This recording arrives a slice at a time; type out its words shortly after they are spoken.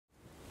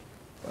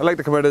I like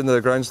to come out into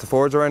the grounds to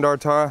forage around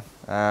Ardtara.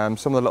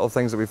 Some of the little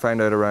things that we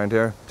find out around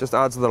here just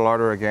adds to the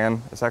larder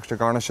again. It's extra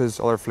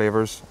garnishes, other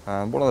flavours.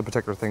 One of the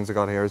particular things I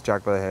got here is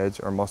Jack by the Hedge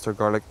or mustard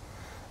garlic.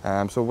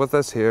 So with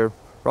this here,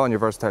 rather than your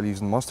versatile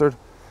using mustard,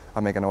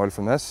 I make an oil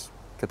from this,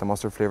 get the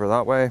mustard flavour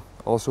that way.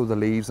 Also the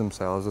leaves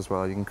themselves as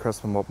well. You can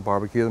crisp them up and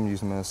barbecue them, use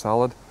them in a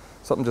salad.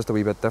 Something just a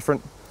wee bit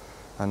different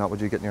and not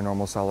what you get in your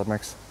normal salad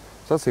mix.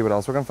 So let's see what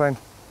else we can find.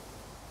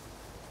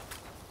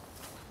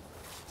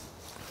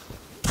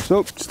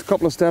 So just a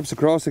couple of steps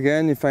across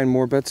again, you find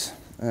more bits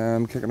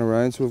kicking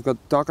around. So we've got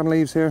docking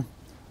leaves here.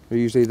 They're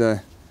usually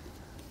the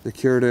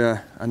cure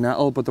to a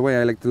nettle, but the way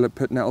I like to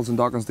put nettles and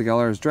dockings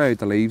together is dry out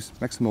the leaves,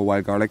 mix them with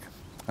wild garlic,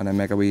 and then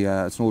make a wee,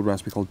 it's an old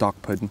recipe called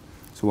dock pudding.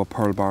 So with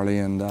pearl barley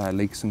and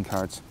leeks and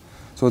carrots.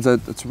 So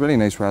it's a really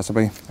nice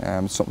recipe,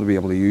 it's something to be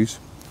able to use.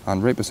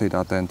 And right beside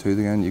that then too,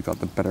 again, you've got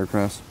the bitter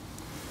cress.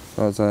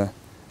 So it's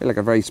like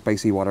a very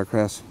spicy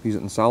watercress. Use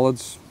it in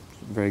salads,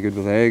 very good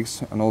with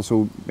eggs, and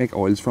also make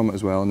oils from it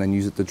as well, and then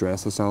use it to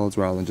dress the salads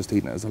rather than just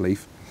eating it as a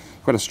leaf.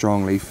 Quite a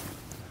strong leaf,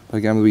 but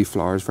again with wee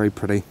flowers, very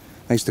pretty,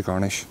 nice to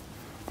garnish,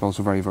 but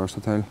also very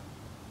versatile.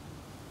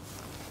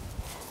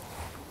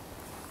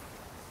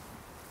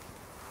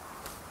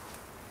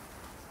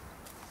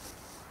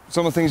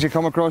 Some of the things you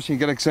come across, you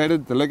get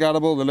excited, they look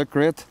edible, they look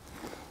great,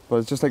 but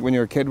it's just like when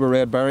you're a kid with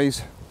red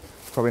berries,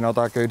 probably not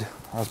that good,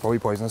 that's probably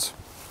poisonous.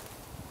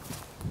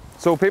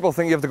 So people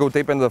think you have to go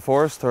deep into the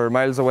forest or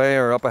miles away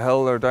or up a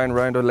hill or down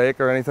around a lake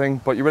or anything,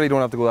 but you really don't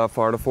have to go that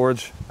far to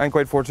forage. I'm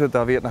quite fortunate to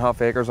have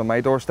 8.5 acres on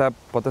my doorstep,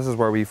 but this is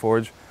where we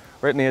forage.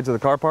 Right in the edge of the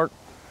car park,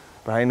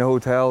 behind the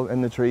hotel,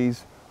 in the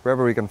trees,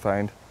 wherever we can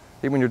find.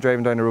 Even when you're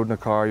driving down the road in a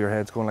car, your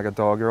head's going like a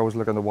dog, you're always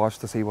looking to watch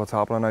to see what's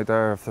happening out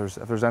there, if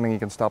there's anything you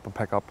can stop and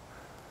pick up.